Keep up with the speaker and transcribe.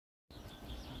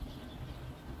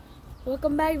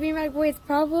Welcome back, Be My Boy, it's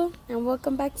Pablo, and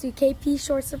welcome back to KP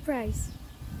Short Surprise.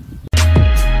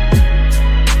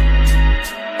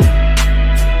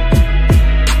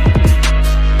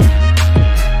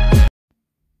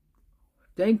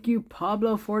 Thank you,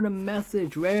 Pablo, for the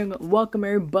message. Welcome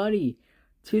everybody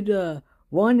to the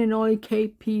one and only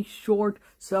KP Short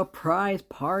Surprise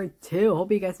Part 2.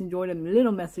 Hope you guys enjoyed a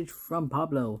little message from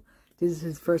Pablo. This is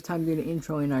his first time doing an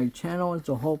intro in our channel,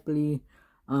 so hopefully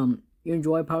you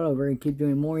enjoy Pablo. We're going to keep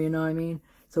doing more, you know what I mean?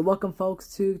 So welcome,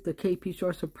 folks, to the KP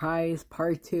Short Surprise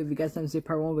Part 2. If you guys haven't seen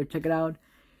Part 1, go check it out.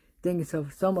 Thank you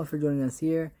so much for joining us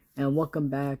here, and welcome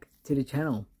back to the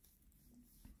channel.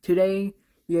 Today,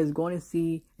 you guys are going to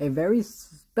see a very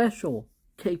special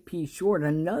KP Short,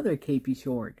 another KP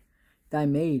Short that I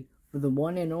made for the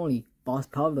one and only Boss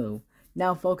Pablo.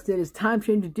 Now, folks, it is time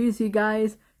to introduce you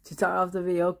guys to start off the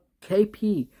video.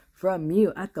 KP from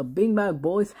you at the Big Mac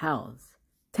Boys house.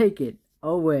 Take it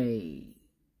away.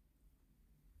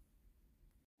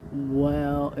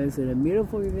 Well, is it a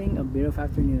beautiful evening, a beautiful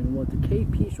afternoon? Well, the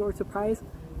KP Short Surprise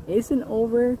isn't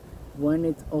over when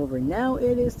it's over. Now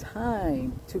it is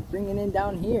time to bring it in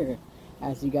down here.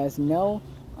 As you guys know,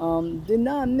 do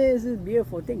not miss this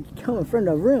beautiful thing coming from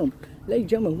the room. Ladies and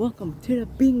gentlemen, welcome to the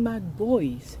Big Mac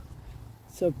Boys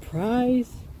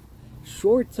Surprise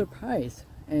Short Surprise.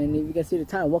 And if you guys see the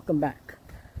title, welcome back.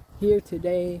 Here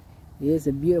today is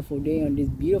a beautiful day on this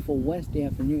beautiful Wednesday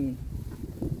afternoon.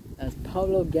 As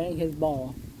Pablo getting his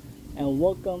ball. And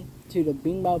welcome to the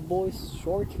Big Mac Boys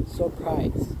Short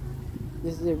Surprise.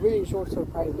 This is a really short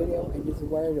surprise video, and this is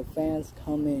where the fans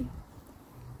come in.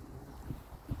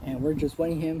 And we're just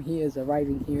waiting him. He is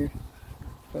arriving here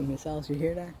from his house. You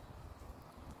hear that?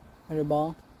 Another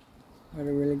ball.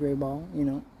 Another really great ball, you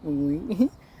know.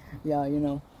 Yeah, you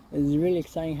know. It's really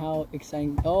exciting how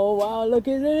exciting. Oh, wow, look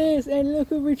at this. And look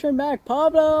who returned back.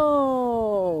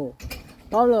 Pablo!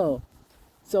 Pablo.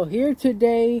 So here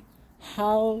today,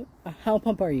 how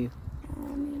pumped are you?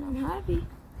 I mean, I'm happy.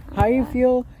 How do you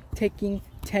feel taking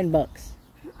 $10?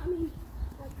 I mean,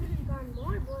 I could have gotten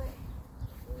more,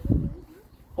 but...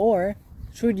 Or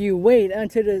should you wait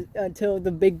until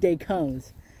the big day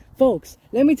comes? Folks,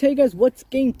 let me tell you guys what's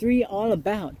Game 3 all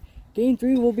about. Game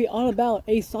 3 will be all about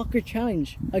a soccer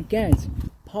challenge against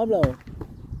Pablo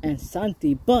and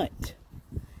Santi. But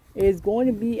it is going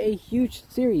to be a huge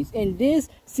series. And this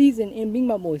season in Big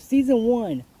Mac Boys, Season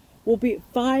 1, will be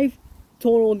 5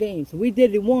 total games. We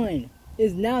did 1.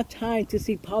 It's now time to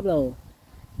see Pablo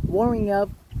warming up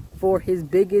for his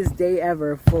biggest day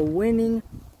ever, for winning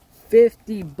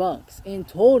 $50 in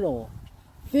total.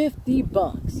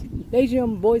 $50. Ladies and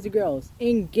gentlemen, boys and girls,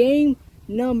 in game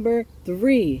number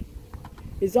 3,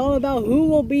 it's all about who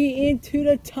will be into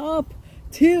the top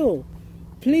 2.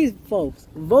 Please, folks,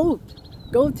 vote.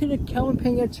 Go to the Kelvin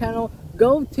Pena channel,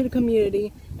 go to the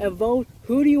community, and vote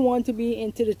who do you want to be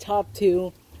into the top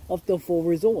 2 of the full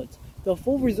results. The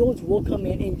full results will come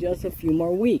in just a few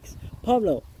more weeks.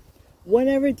 Pablo,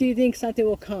 whenever do you think Santi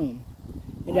will come?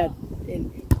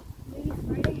 Maybe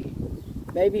Friday.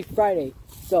 Maybe Friday.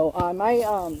 So I might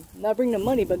not bring the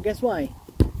money, but guess why?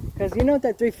 Because you know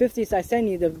that 350s I sent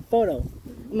you the photo.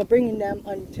 I'm gonna bring them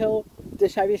until the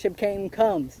championship game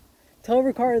comes. Tell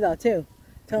Ricardo that too.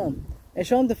 Tell him and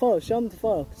show him the photo. Show him the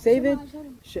photo. Save it.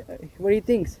 What do you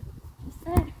think? He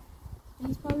said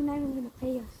he's probably not even gonna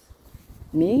pay us.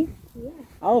 Me? Yeah.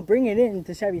 I'll bring it in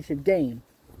the championship game.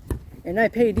 And I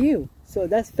paid you. So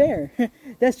that's fair.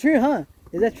 That's true, huh?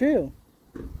 Is that true?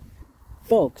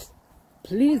 Folks,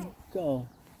 please go.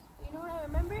 You know what I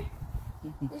remember?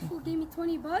 This fool gave me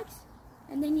 $20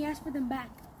 and then he asked for them back.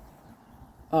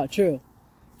 Oh, true.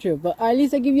 True. But at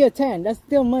least I give you a 10. That's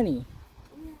still money.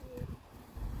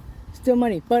 Still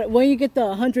money. But when you get the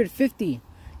 150,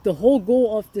 the whole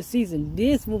goal of the season,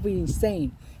 this will be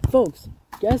insane. Folks,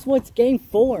 guess what's game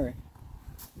 4?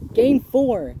 Game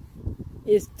 4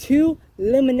 is 2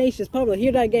 eliminations. Pablo,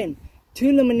 hear that again. 2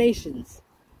 eliminations.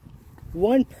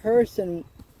 1 person.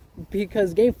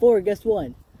 Because game 4, guess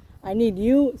what? I need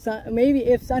you. Maybe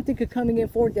if Santi could come in game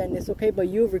 4, then it's okay. But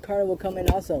you, Ricardo, will come in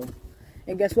also.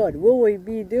 And guess what? What will we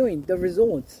be doing? The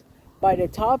results. By the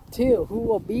top 2. Who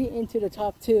will be into the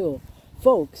top 2?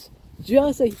 Folks,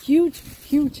 just a huge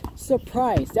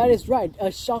surprise. That is right.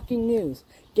 A shocking news.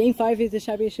 Game 5 is the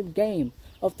championship game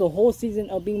of the whole season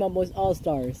of Big Mac Boys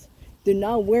All-Stars. Do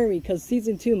not worry, because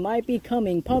Season 2 might be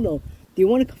coming. Pablo, do you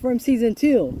want to confirm Season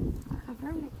 2?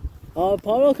 Confirm it.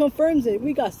 Pablo confirms it.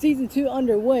 We got Season 2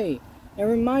 underway. A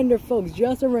reminder, folks,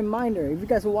 just a reminder. If you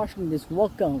guys are watching this,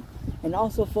 welcome. And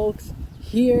also, folks,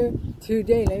 here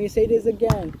today, let me say this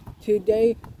again.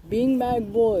 Today, Big Mac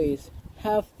Boys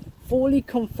have fully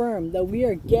confirmed that we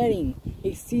are getting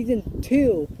a season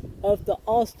 2 of the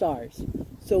All-Stars.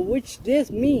 So which this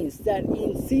means that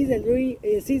in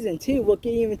season 2 will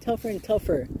get even tougher and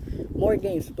tougher. More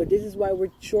games. But this is why we're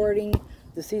shorting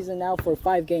the season out for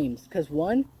 5 games. Because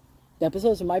one, the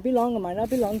episodes might be long, it might not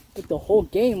be long, but the whole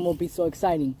game will be so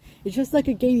exciting. It's just like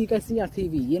a game you guys see on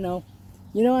TV, you know?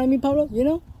 You know what I mean, Pablo? You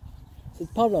know? So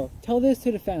Pablo, tell this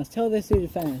to the fans. Tell this to the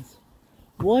fans.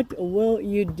 What will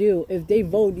you do if they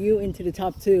vote you into the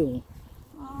top 2?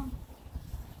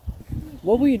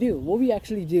 What will you do? What will you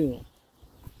actually do?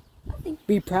 Nothing.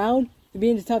 Be proud to be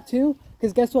in the top 2?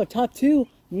 Because guess what? Top 2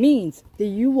 means that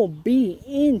you will be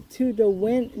into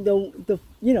the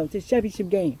championship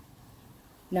game.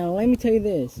 Now let me tell you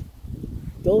this.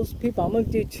 Those people, I'm gonna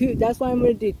do 2. That's why I'm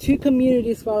gonna do 2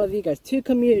 communities for all of you guys. 2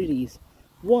 communities.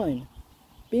 One,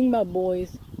 Bing Bad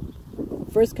Boys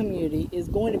first community is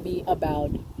going to be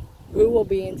about who will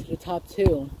be into the top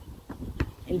 2,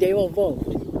 and they will vote.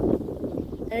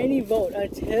 Any vote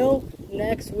until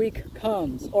next week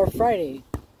comes, or Friday.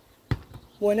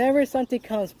 Whenever something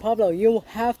comes, Pablo, you will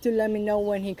have to let me know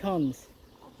when he comes,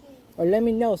 or let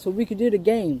me know so we could do the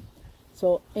game.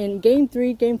 So in game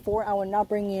 3, game 4, I will not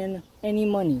bring in any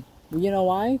money. You know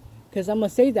why? Because I'm gonna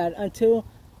say that until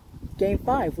game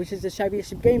 5, which is the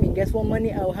championship game. And guess what money?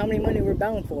 How many money we're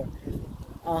bound for?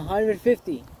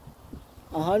 150.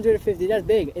 150. That's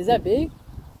big. Is that big?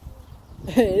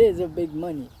 It is a big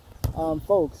money.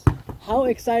 Folks, how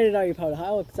excited are you, Pablo?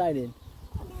 How excited?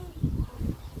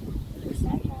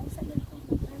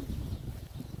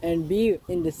 And be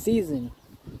in the season.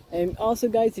 And also,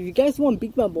 guys, if you guys want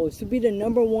Big Bad Boys to be the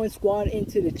 #1 squad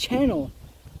into the channel,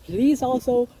 please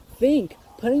also think,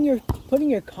 put in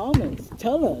your comments,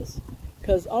 tell us,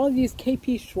 because all of these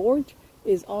KP short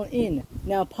is on in.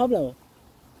 Now, Pablo,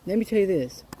 let me tell you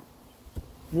this.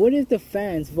 What if the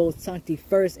fans vote Santi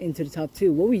first into the top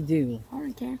 2? What we do? I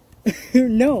don't care.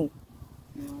 No.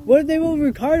 What if they vote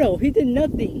Ricardo? He did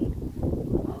nothing.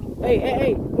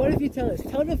 Hey, what if you tell us?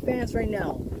 Tell the fans right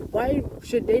now. Why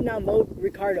should they not vote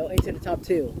Ricardo into the top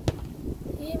 2?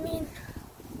 You mean,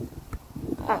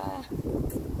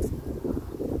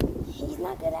 he's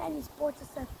not good at any sports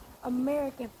except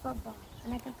American football.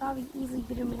 And I can probably easily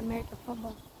beat him in American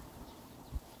football.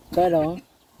 Pero,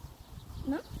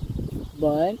 No?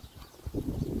 but,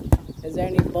 is there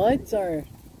any buts or?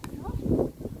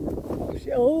 No.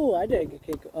 Oh, I did get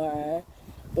kicked. Alright.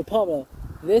 But Pablo,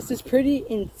 this is pretty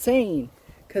insane.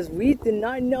 Because we did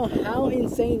not know how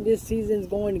insane this season is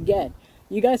going to get.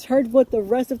 You guys heard what the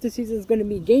rest of the season is going to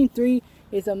be. Game 3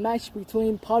 is a match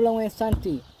between Pablo and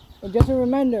Santi. And just a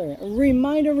reminder.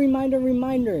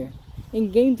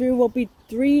 In Game 3 will be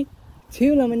 2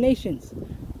 eliminations.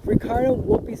 Ricardo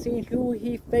will be seeing who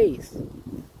he faced.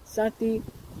 Santi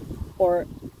or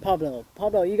Pablo.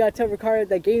 Pablo, you got to tell Ricardo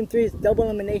that Game 3 is double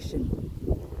elimination.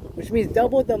 Which means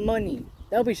double the money.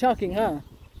 That'll be shocking, huh?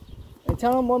 And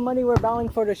tell them what money we're bowing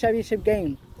for the championship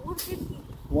game. 150.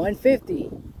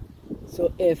 150.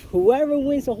 So if whoever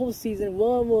wins the whole season,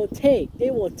 what will take?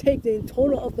 It will take the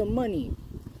total of the money.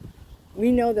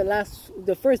 We know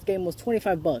the first game was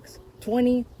 $25.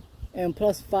 20 and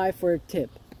plus 5 for a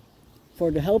tip. For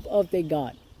the help of they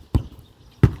got.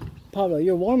 Pablo,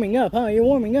 you're warming up, huh? You're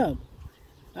warming up.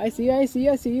 I see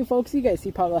you folks. You guys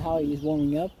see Pablo how he's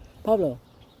warming up. Pablo,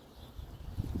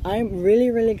 I'm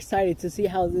really excited to see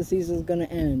how this season is gonna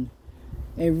end.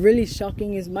 And really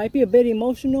shocking. It might be a bit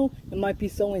emotional. It might be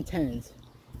so intense.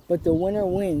 But the winner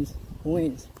wins.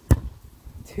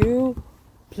 2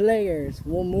 players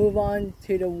will move on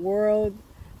to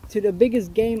the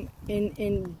biggest game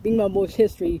in Bing Bad Boys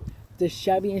history, the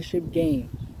championship game.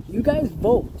 You guys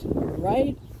vote,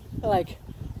 right? Like,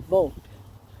 vote.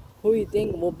 Who you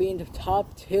think will be in the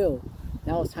top 2?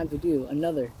 Now it's time to do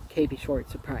another KP Short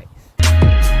surprise.